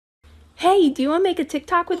Hey, do you want to make a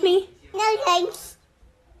TikTok with me? No thanks.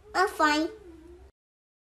 I'm fine.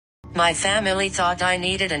 My family thought I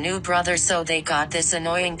needed a new brother, so they got this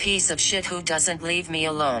annoying piece of shit who doesn't leave me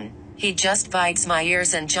alone. He just bites my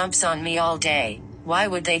ears and jumps on me all day. Why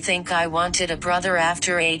would they think I wanted a brother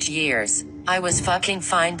after 8 years? I was fucking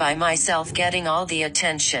fine by myself getting all the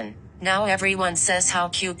attention. Now everyone says how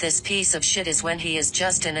cute this piece of shit is when he is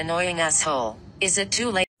just an annoying asshole. Is it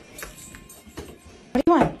too late? What do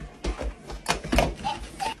you want?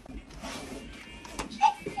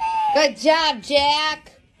 Good job,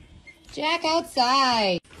 Jack. Jack,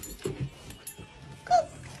 outside. Good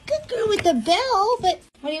girl with the bell, but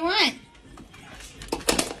what do you want?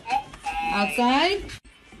 Outside?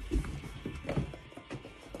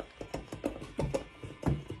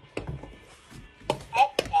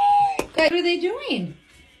 What are they doing?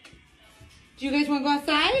 Do you guys want to go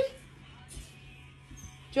outside?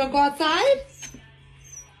 Do you want to go outside?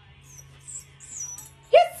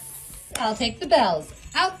 Yes! I'll take the bells.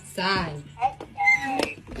 Outside.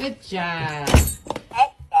 Good job.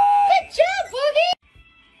 Good job, Boogie!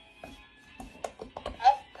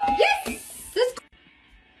 Yes! Let's go.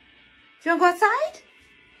 Do you want to go outside?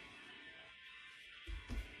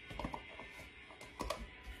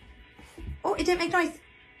 Oh, it didn't make noise.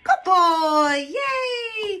 Good boy!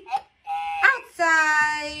 Yay!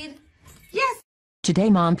 Outside! Yes! Today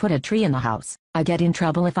Mom put a tree in the house. I get in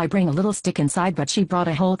trouble if I bring a little stick inside, but she brought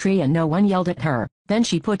a whole tree and no one yelled at her. Then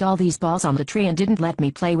she put all these balls on the tree and didn't let me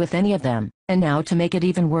play with any of them. And now to make it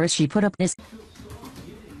even worse, she put up this.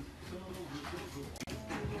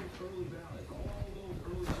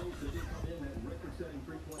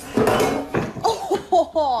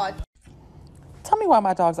 Oh, tell me why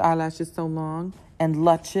my dog's eyelash is so long and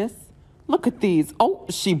luscious. Look at these. Oh,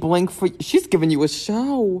 she blinked for you. She's giving you a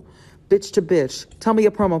show. Bitch to bitch. Tell me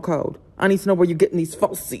a promo code. I need to know where you're getting these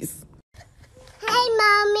falsies. Hey,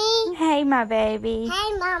 Mommy. Hey, my baby.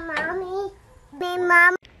 Hey, Mommy. Hey,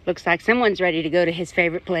 Mom. Looks like someone's ready to go to his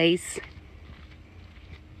favorite place.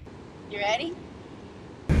 You ready?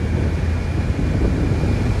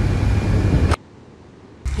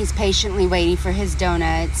 He's patiently waiting for his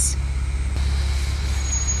donuts.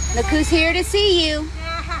 Look who's here to see you.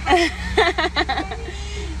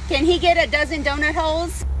 Can he get a dozen donut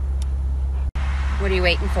holes? What are you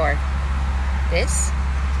waiting for? This?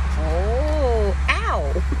 Oh, ow.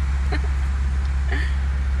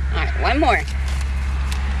 All right, one more.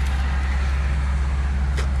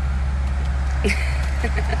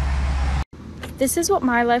 This is what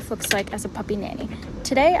my life looks like as a puppy nanny.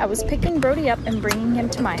 Today, I was picking Brody up and bringing him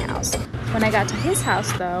to my house. When I got to his house,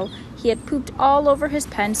 though, he had pooped all over his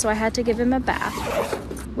pen, so I had to give him a bath,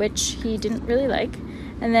 which he didn't really like.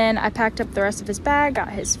 And then I packed up the rest of his bag, got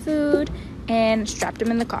his food, and strapped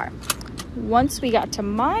him in the car. Once we got to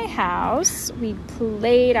my house, we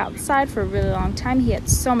played outside for a really long time. He had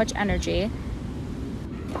so much energy.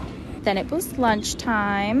 Then it was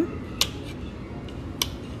lunchtime.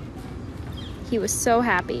 He was so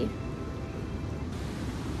happy.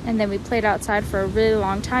 And then we played outside for a really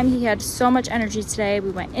long time. He had so much energy today.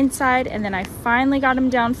 We went inside, and then I finally got him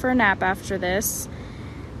down for a nap after this.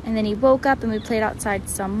 And then he woke up and we played outside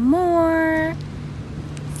some more.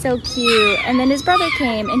 So cute. And then his brother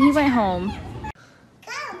came and he went home.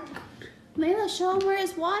 Come. Layla, show him where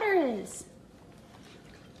his water is.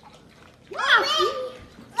 Rafi.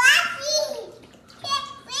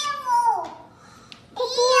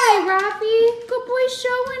 Good boy, Rafi. Good boy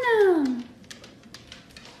showing him.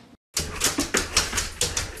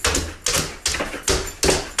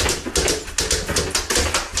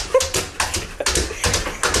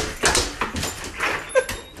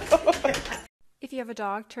 If you have a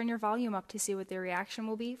dog, turn your volume up to see what their reaction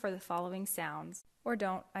will be for the following sounds. Or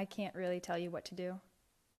don't, I can't really tell you what to do.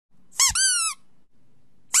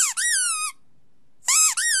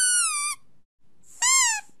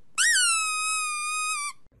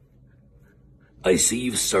 I see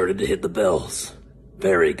you've started to hit the bells.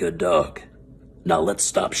 Very good dog. Now let's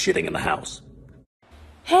stop shitting in the house.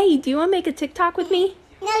 Hey, do you want to make a TikTok with me?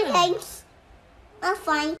 No thanks. I'm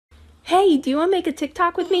fine. Hey, do you want to make a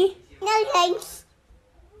TikTok with me? No thanks.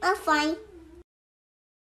 I'm fine.